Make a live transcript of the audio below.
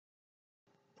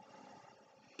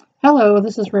Hello,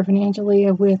 this is Reverend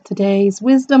Angelia with today's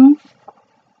wisdom.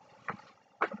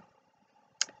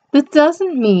 This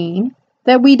doesn't mean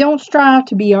that we don't strive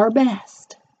to be our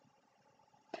best.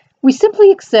 We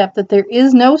simply accept that there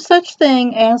is no such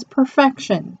thing as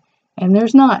perfection, and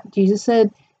there's not. Jesus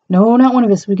said, no, not one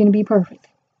of us is going to be perfect.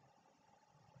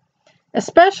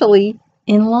 Especially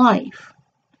in life.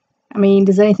 I mean,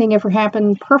 does anything ever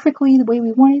happen perfectly the way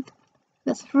we want it?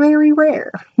 That's very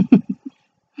rare.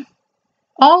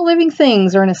 All living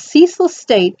things are in a ceaseless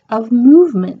state of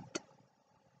movement.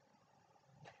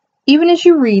 Even as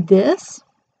you read this,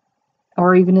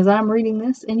 or even as I'm reading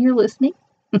this and you're listening,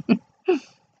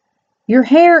 your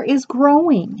hair is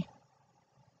growing.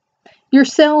 Your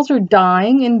cells are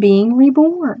dying and being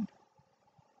reborn.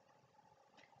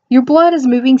 Your blood is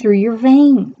moving through your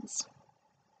veins.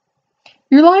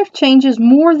 Your life changes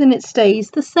more than it stays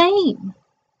the same.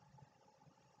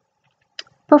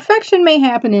 Perfection may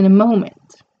happen in a moment.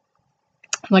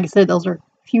 Like I said, those are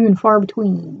few and far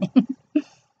between.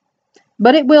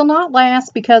 But it will not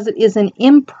last because it is an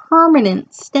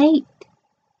impermanent state.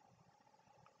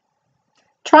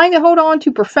 Trying to hold on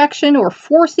to perfection or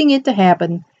forcing it to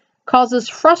happen causes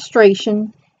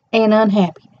frustration and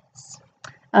unhappiness.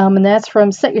 And that's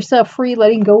from Set Yourself Free,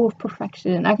 Letting Go of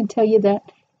Perfection. And I can tell you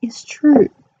that is true.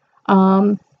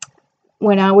 When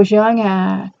I was young,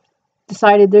 I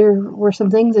decided there were some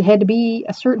things that had to be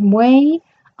a certain way.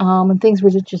 And things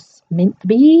were just meant to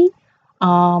be.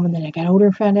 And then I got older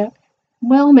and found out,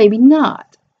 well, maybe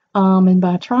not. And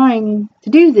by trying to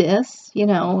do this,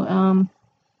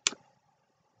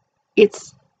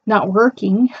 it's not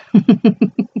working.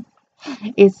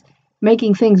 It's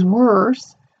making things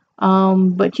worse.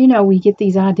 But, we get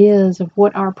these ideas of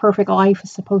what our perfect life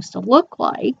is supposed to look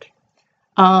like.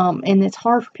 And it's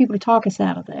hard for people to talk us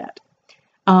out of that.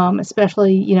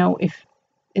 Especially, if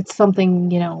it's something,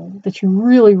 that you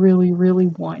really, really, really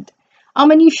want.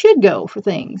 And you should go for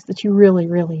things that you really,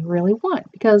 really, really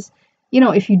want. Because,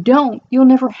 if you don't, you'll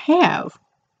never have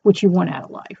what you want out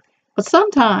of life. But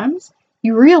sometimes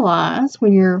you realize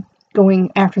when you're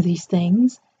going after these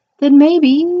things that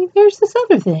maybe there's this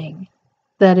other thing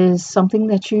that is something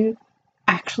that you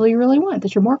actually really want,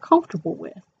 that you're more comfortable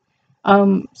with.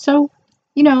 So,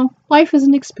 life is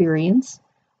an experience.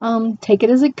 Take it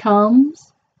as it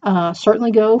comes.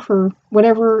 Certainly go for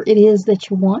whatever it is that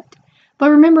you want. But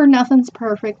remember, nothing's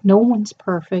perfect. No one's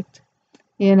perfect.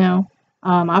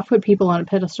 I've put people on a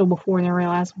pedestal before and I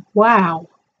realized, wow,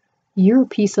 you're a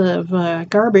piece of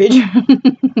garbage.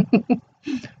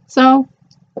 So,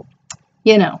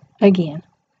 again,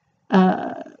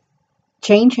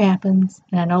 change happens.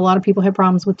 And I know a lot of people have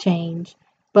problems with change.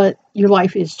 But your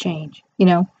life is change.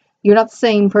 You're not the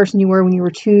same person you were when you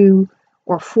were 2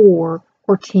 or 4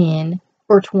 or 10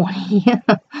 or 20,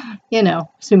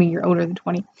 assuming you're older than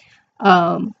 20.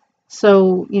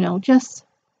 So, just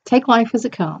take life as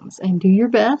it comes and do your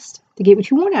best to get what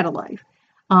you want out of life.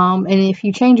 And if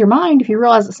you change your mind, if you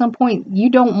realize at some point you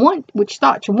don't want what you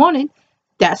thought you wanted,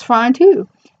 that's fine too.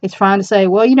 It's fine to say,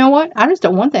 well, you know what? I just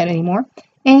don't want that anymore.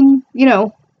 And,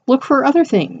 look for other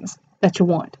things that you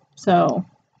want. So,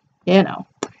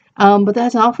 but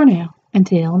that's all for now.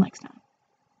 Until next time.